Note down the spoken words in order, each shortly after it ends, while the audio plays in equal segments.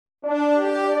Hey,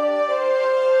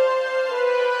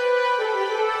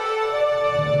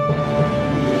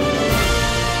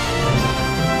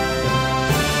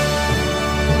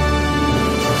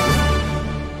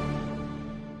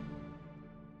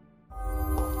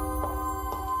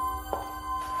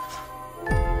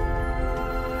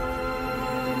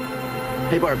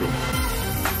 Barbie.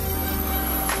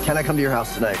 Can I come to your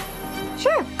house tonight?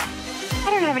 Sure. I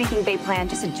don't have anything big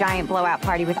planned, just a giant blowout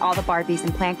party with all the Barbies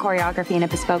and planned choreography and a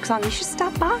bespoke song. You should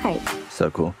stop by. So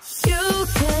cool. You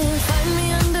can find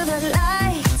me under the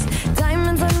lights,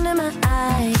 diamonds under my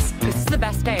eyes. This is the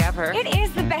best day ever. It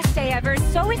is the best day ever.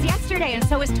 So is yesterday, and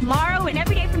so is tomorrow, and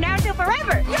every day from now until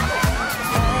forever. Do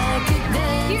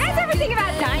you guys ever think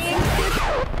about dying?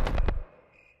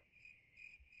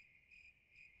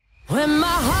 When my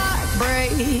heart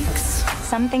breaks,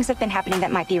 Some things have been happening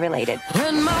that might be related.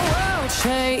 when my world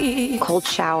shakes. Cold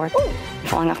shower,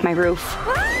 falling off my roof,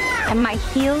 and my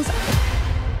heels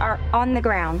are on the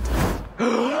ground.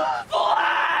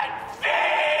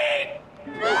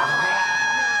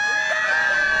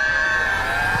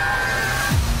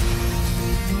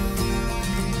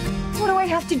 What do I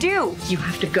have to do? You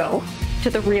have to go to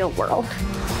the real world.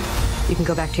 You can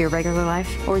go back to your regular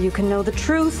life, or you can know the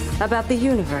truth about the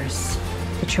universe.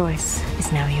 The choice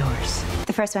is now yours.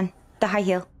 The first one, the high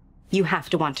heel. You have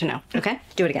to want to know, okay?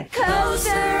 Do it again.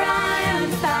 Closer I am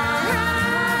fine.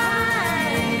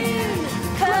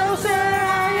 Closer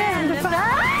I am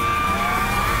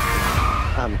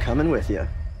fine. I'm coming with you.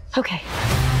 Okay.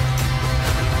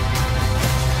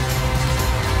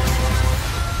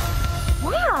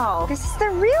 Wow, this is the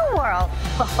real world.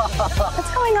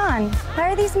 What's going on?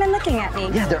 Why are these men looking at me?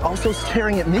 Yeah, they're also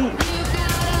staring at me.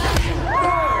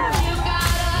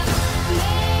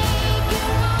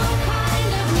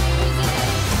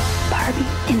 Barbie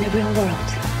in the real world.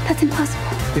 That's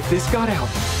impossible. If this got out,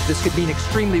 this could mean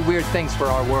extremely weird things for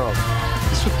our world.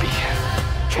 This would be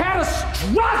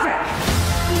catastrophic!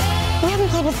 We haven't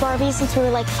played with Barbie since we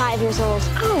were like 5 years old.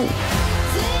 Oh.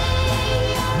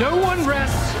 No one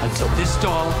rests until this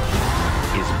doll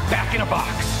is back in a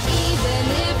box. Even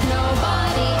if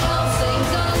nobody else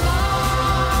sings along.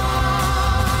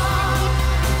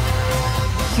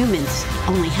 Humans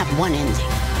only have one ending.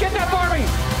 Get that Barbie!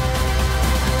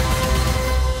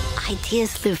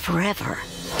 Ideas live forever.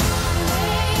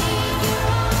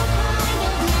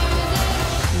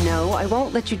 No, I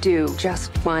won't let you do just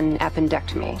one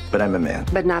appendectomy. But I'm a man.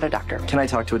 But not a doctor. Can I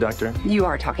talk to a doctor? You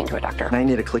are talking to a doctor. I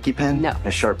need a clicky pen? No.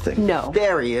 A sharp thing? No.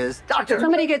 There he is. Doctor!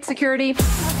 Somebody get security.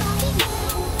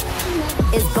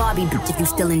 Is Bobby if you're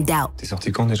still in doubt? T'es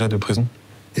sorti quand déjà de prison?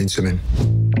 Il y a une semaine.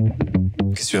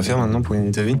 Qu'est-ce que tu vas faire maintenant pour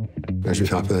gagner ta vie? Là, je vais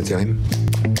faire un peu d'intérim.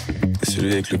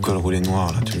 Celui avec le col roulé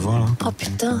noir, là, tu le vois, là? Oh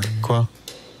putain. Quoi?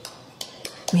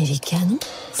 Mais les canons.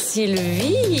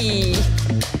 Sylvie!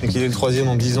 Et qu'il est le troisième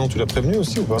en 10 ans, tu l'as prévenu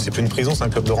aussi ou pas? C'est plus une prison, c'est un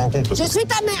club de rencontres. Je suis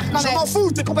ta mère quand même. Je m'en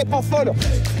fous, t'es complètement folle.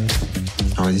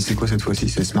 Alors vas-y, c'est quoi cette fois-ci?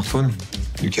 C'est le smartphone?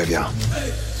 Du caviar.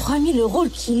 3 000 € le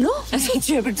kilo.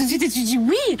 Tu appelles tout de suite et tu dis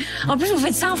oui! En plus, vous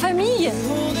faites ça en famille!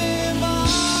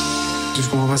 Je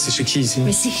comprends pas, c'est chez qui ici?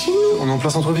 Mais c'est chez nous. On est en plein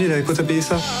centre-ville, avec quoi t'as payé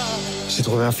ça? J'ai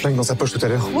trouvé un flingue dans sa poche tout à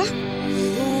l'heure. Quoi?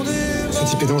 Ce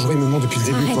type est dangereux, il me ment depuis le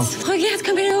début, quoi. Regarde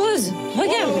comme elle est heureuse!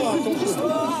 Regarde!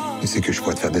 Tu sais que je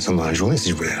pourrais te faire descendre dans la journée si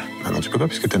je voulais. Ah non, tu peux pas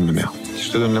puisque t'aimes ma mère. Si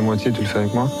je te donne la moitié, tu le fais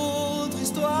avec moi?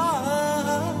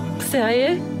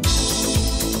 Sérieux?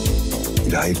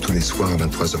 Il arrive tous les soirs à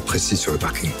 23h précis sur le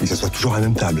parking. Il s'assoit toujours à la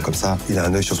même table. Comme ça, il a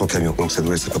un œil sur son camion. Donc ça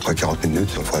nous laisse à peu près 40 minutes.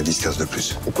 On fera 10-15 de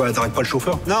plus. Pourquoi elle t'arrête pas le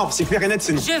chauffeur? Non, c'est clair et net,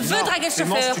 c'est non. Je veux draguer le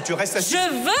chauffeur! Tu restes assis. Je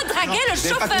veux draguer le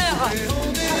chauffeur!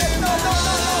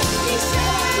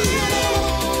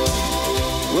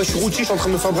 Ouais, je suis routier, je suis en train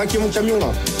de me faire braquer mon camion, là.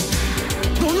 Non.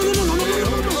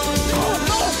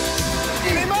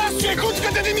 Il est mort, tu écoutes ce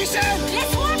que t'as dit, Michel!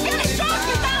 Laisse-moi faire les choses,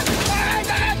 putain!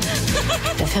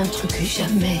 T'as fait un truc que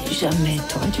jamais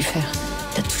t'aurais dû faire.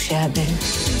 T'as touché à Abel.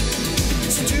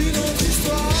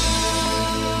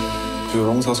 Tu veux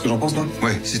vraiment savoir ce que j'en pense, là?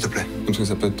 Ouais, s'il te plaît. Parce que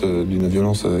ça peut être d'une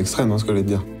violence extrême, hein, ce que je vais te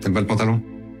dire. T'aimes pas le pantalon?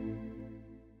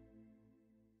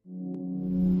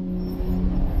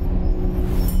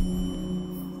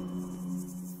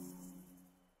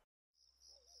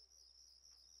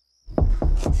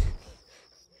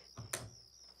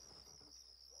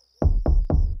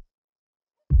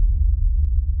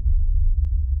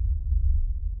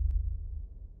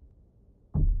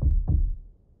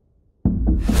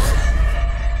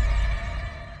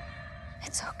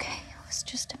 It's okay. It was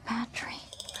just a bad dream.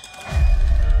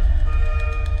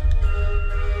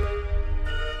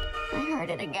 I heard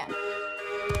it again.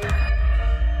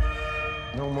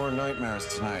 No more nightmares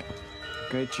tonight.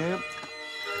 Okay, champ?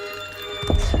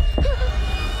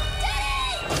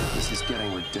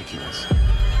 ridiculous.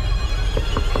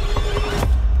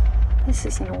 This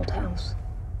is an old house.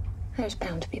 There's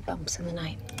bound to be bumps in the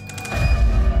night.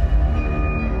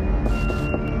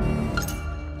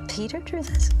 Peter drew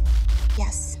this?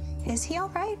 Yes. Is he all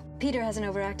right? Peter has an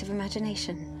overactive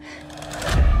imagination.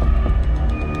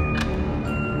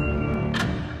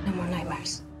 No more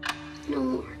nightmares. No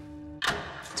more.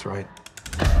 That's right.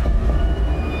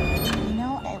 You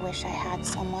know, I wish I had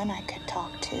someone I could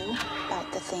talk to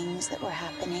about the things that were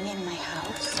happening in my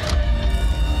house.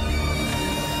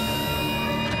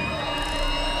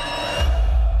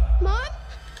 Mom?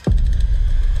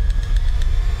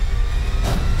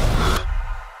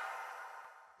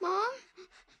 Mom?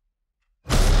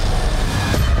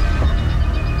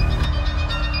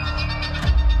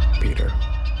 Peter,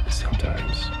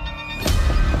 sometimes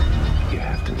you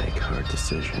have to make hard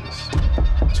decisions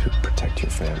to protect your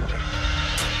family.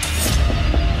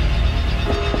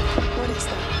 What is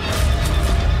that?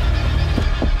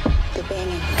 The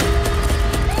banging.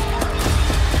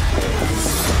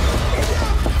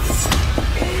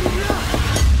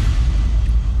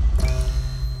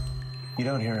 You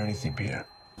don't hear anything, Peter.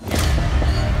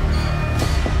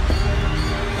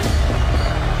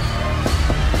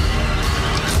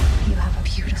 You have a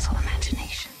beautiful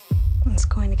imagination. It's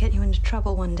going to get you into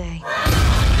trouble one day.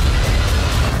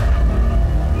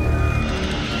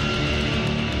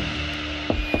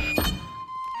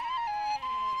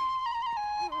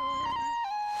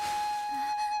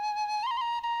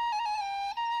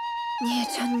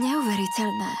 Niečo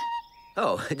neuveriteľné.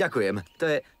 Ďakujem. To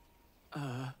je...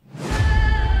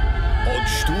 Od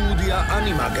štúdia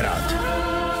Animagrad.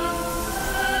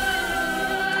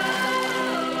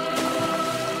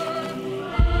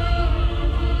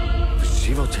 V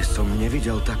živote som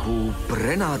nevidel takú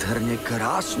prenádherne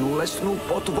krásnu lesnú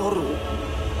potvoru.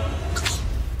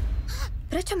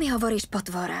 Prečo mi hovoríš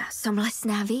potvora? Som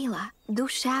lesná víla,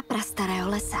 duša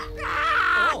prastarého lesa.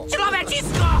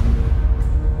 Človečisko!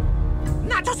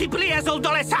 Na čo si pliezol do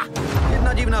lesa?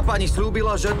 Jedna divná pani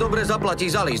slúbila, že dobre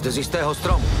zaplatí za list z istého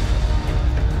stromu.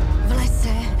 V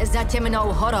lese za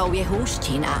temnou horou je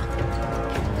húština.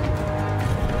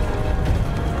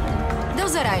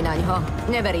 Dozeraj na ňo.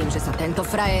 Neverím, že sa tento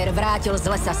frajer vrátil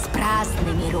z lesa s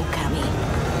prázdnymi rukami.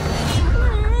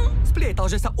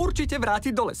 Splietal, že sa určite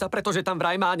vráti do lesa, pretože tam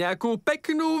vraj má nejakú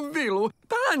peknú vilu.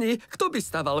 Páni, kto by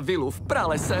staval vilu v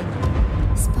pralese?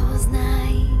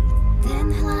 Spoznaj ten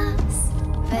hlas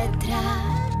vetra,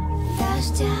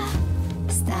 dažďa,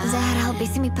 stávaj. Zahral by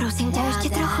si mi prosím ťa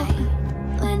ešte trochu?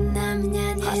 Len na mňa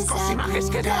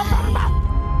nezabúdaj.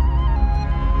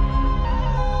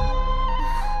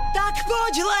 Tak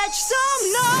poď, leď so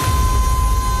mnou!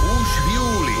 Už v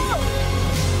júli.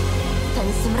 Ten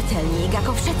smrteľník,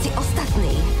 ako všetci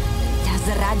ostatní, ťa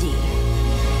zradí.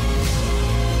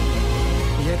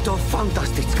 Je to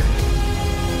fantastické.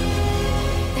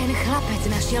 Ten chlapec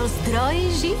našiel zdroj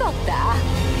života.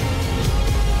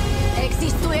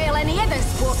 Existuje len jeden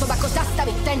spôsob, ako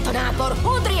zastaviť tento nápor.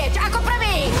 Udrieť ako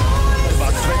prvý! Dva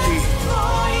svety.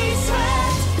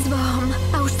 S Bohom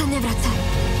a už sa nevracaj.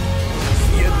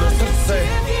 Jedno srdce.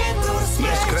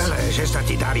 Je skvelé, že sa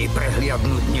ti darí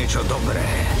prehliadnúť niečo dobré.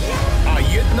 A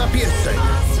jedna pieseň.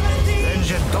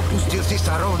 Lenže dopustil si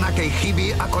sa rovnakej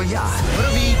chyby ako ja.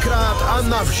 Prvýkrát a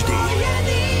navždy.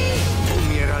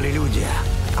 Umierali ľudia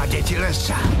a deti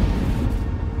lesa.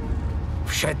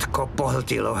 Všetko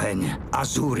pohltil oheň a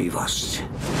zúrivosť.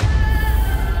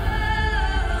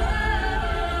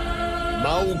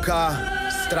 Mauka,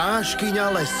 strážkyňa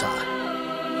lesa.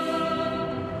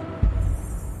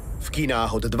 V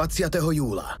kinách od 20.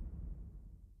 júla.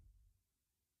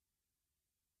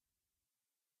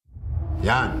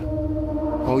 Jan,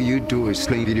 all you do is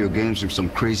play video games with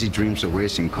some crazy dreams of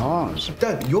racing cars.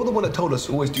 Dad, you're the one that told us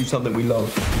to always do something we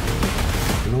love.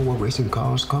 You know what racing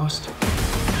cars cost?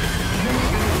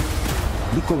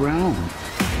 Look around.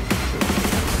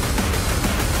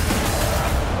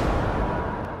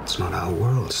 It's not our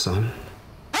world, son.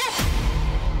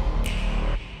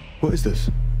 What is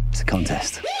this? It's a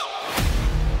contest.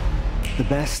 The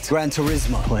best Gran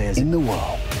Turismo players in the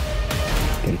world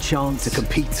get a chance to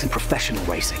compete in professional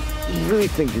racing. You really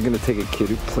think you're going to take a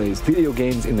kid who plays video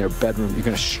games in their bedroom, you're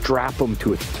going to strap him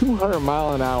to a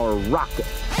 200-mile-an-hour rocket?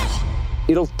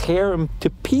 It'll tear him to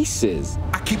pieces.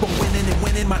 I keep on winning and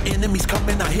winning. My enemies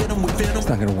coming. I hit them with venom. It's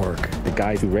not going to work. The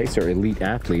guys who race are elite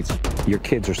athletes. Your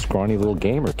kids are scrawny little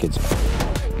gamer kids.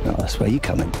 No, that's where you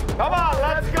come in. Come on,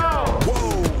 let's go.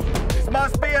 Whoa. This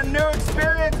must be a new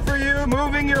experience for you,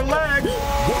 moving your legs.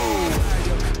 Whoa.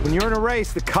 When you're in a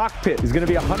race, the cockpit is going to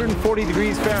be 140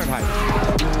 degrees Fahrenheit.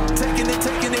 Taking it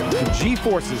The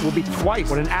G-forces will be twice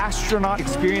what an astronaut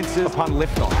experiences upon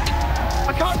liftoff.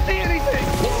 I can't see anything!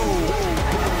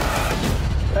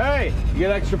 Hey, you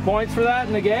get extra points for that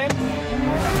in the game?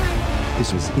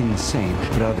 This was insane.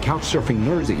 But out of the couch surfing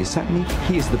nerds that you sent me,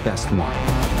 he is the best one.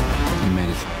 You made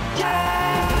it.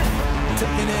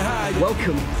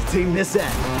 Welcome to Team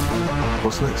S.r.o.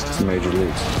 What's next? It's the major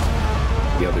leagues.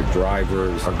 The other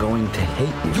drivers are going to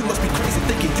hate you. You must be crazy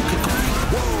thinking you can compete.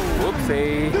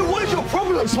 Whoopsie. Dude, what is your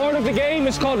problem? Part of the game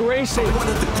is called racing.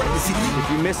 If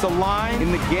you miss a line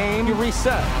in the game, you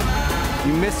reset.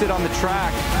 You miss it on the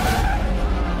track,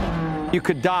 you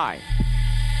could die.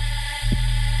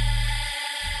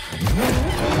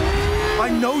 I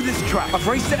know this track. I've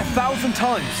raced it 1,000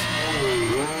 times.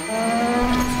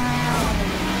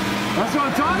 That's what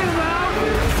I'm talking about!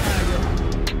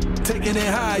 Taking it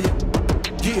higher.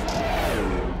 Yeah.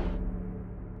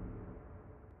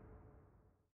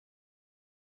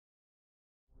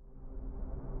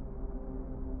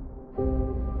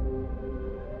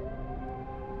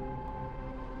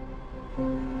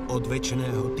 Od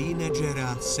večného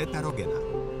tínedžera s.r.o.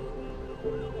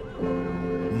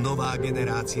 Nová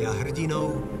generácia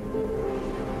hrdinov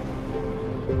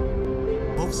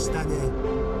povstane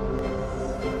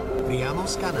priamo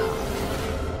z kanála.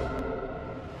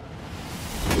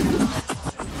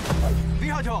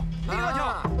 Vyhoď ho! Vyhoď ho!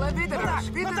 Len vydrž!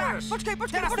 Počkaj!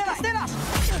 Teraz!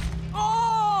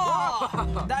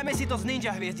 Dajme si to s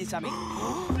ninja hviezdicami.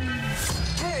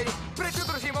 Hej, prečo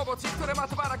držím ovoci, ktoré má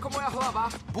tvár ako moja hlava?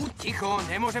 Buď ticho,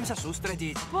 nemôžem sa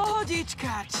sústrediť.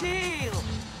 Pohodička, chill.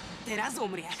 Teraz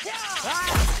umrie.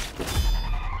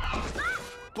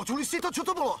 Počuli ste to, čo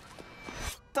to bolo?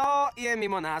 To je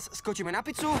mimo nás. Skočíme na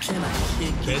pizzu.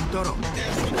 Tento rok.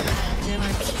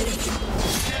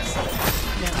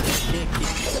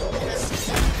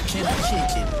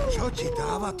 Čo ti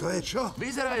dáva, to je čo?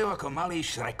 Vyzerajú ako malí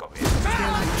Šrekovia.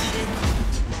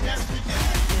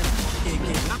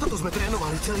 Na toto sme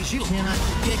trénovali celý život.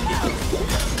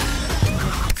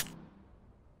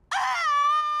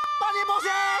 Pane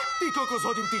Bože! Ty kokos,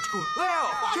 hodím tyčku. Leo,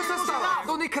 čo sa stalo?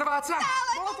 Dony krváca?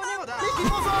 Bolo to nevodá. Díky,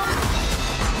 pozor!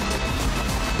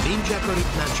 Ninja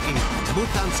korytnačky,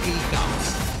 mutantský chaos.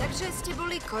 Takže ste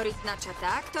boli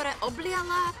korytnačatá, ktoré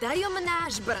obliala tajomná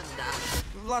žbrnda.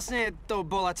 Vlastne to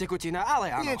bola tekutina,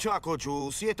 ale áno. Niečo ako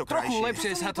juice, je to krajšie. Trochu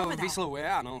lepšie sa to vyslovuje,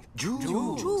 áno.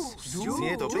 Juice.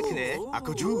 Je to pekné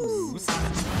ako juice.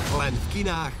 Len v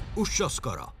kinách už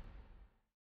čoskoro.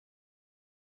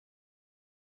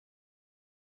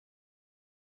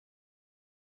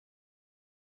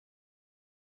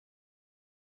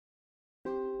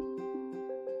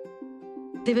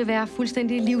 Det vil være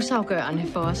fuldstændig livsafgørende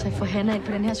for os at få Hanna ind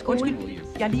på den her skole.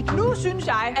 Nu synes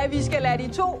jeg, at vi skal lade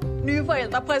de to nye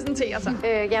forældre præsentere sig.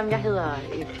 Jamen, jeg hedder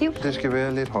Piv. Det skal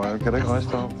være lidt højere. Kan du ikke rejse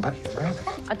dig op?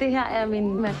 Og det her er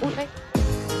min mand Ulrik.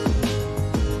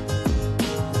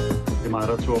 Det er mig,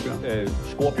 der er Torbjørn.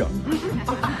 Skorpion.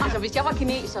 Altså, hvis jeg var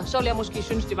kineser, så ville jeg måske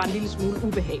synes, det var en lille smule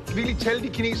ubehageligt. Vi lige tælle de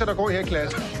kineser, der går i her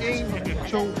klasse. 1,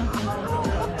 2...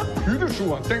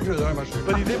 Hyggesuren, den glæder jeg mig sygt.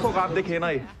 Fordi det program, det kender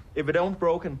I. If it ain't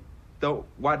broken, though,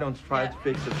 why don't you try to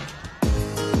fix it?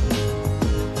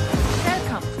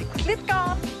 Velkommen til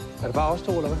Klitgården. Er det bare os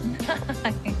to, eller hvad?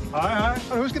 Hej.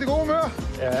 Har du husket det gode humør?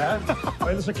 Ja. Og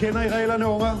ellers så kender I reglerne,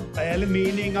 unger. Alle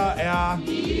meninger er...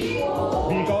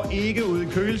 Vi går ikke ud i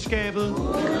køleskabet.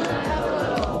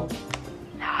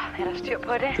 Er der styr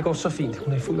på det? Det går så fint.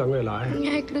 Hun er i fuld gang med at lege.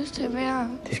 Jeg har ikke lyst til at være her.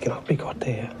 Det skal nok blive godt,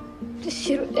 det her. Det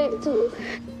siger du altid.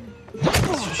 Det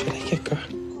synes jeg da ikke, jeg gør.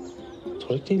 Tror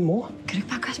du ikke, det er mor? Kan du ikke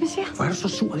bare gøre, som jeg siger? Hvor er du så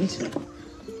sur hele tiden?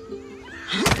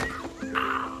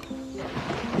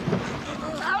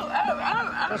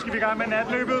 Så skal vi i gang med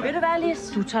natløbet. Ved du hvad,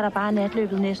 Lis? Du tager dig bare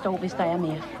natløbet næste år, hvis der er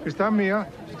mere. Hvis der er mere,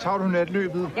 så tager du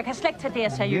natløbet. Jeg kan slet ikke tage det her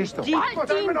seriøst. Næste år. Hold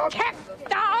din kæft!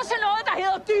 Der er også noget, der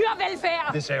hedder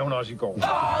dyrevelfærd. Det sagde hun også i går.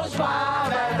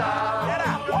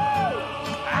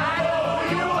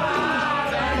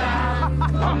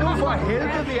 Kom nu for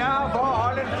helvede, vi er her for at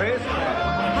holde en fest.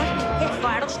 Hvor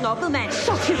er du snobbet, mand?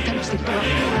 Så fint kan du stille dig op.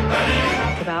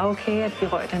 Det var okay, at vi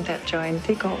røg den der joint.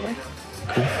 Det går, ikke?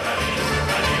 Cool.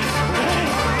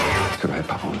 Skal du have et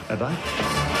par rum? Er det dig?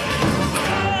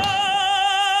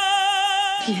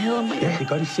 De hader mig. Ja, det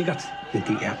gør de sikkert. Men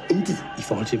det er intet i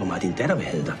forhold til, hvor meget din datter vil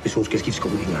have dig, hvis hun skal skifte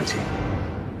skole en gang til.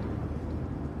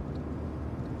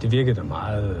 Det virker da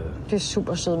meget... Det er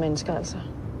super søde mennesker, altså.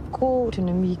 God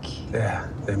dynamik. Ja,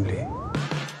 nemlig.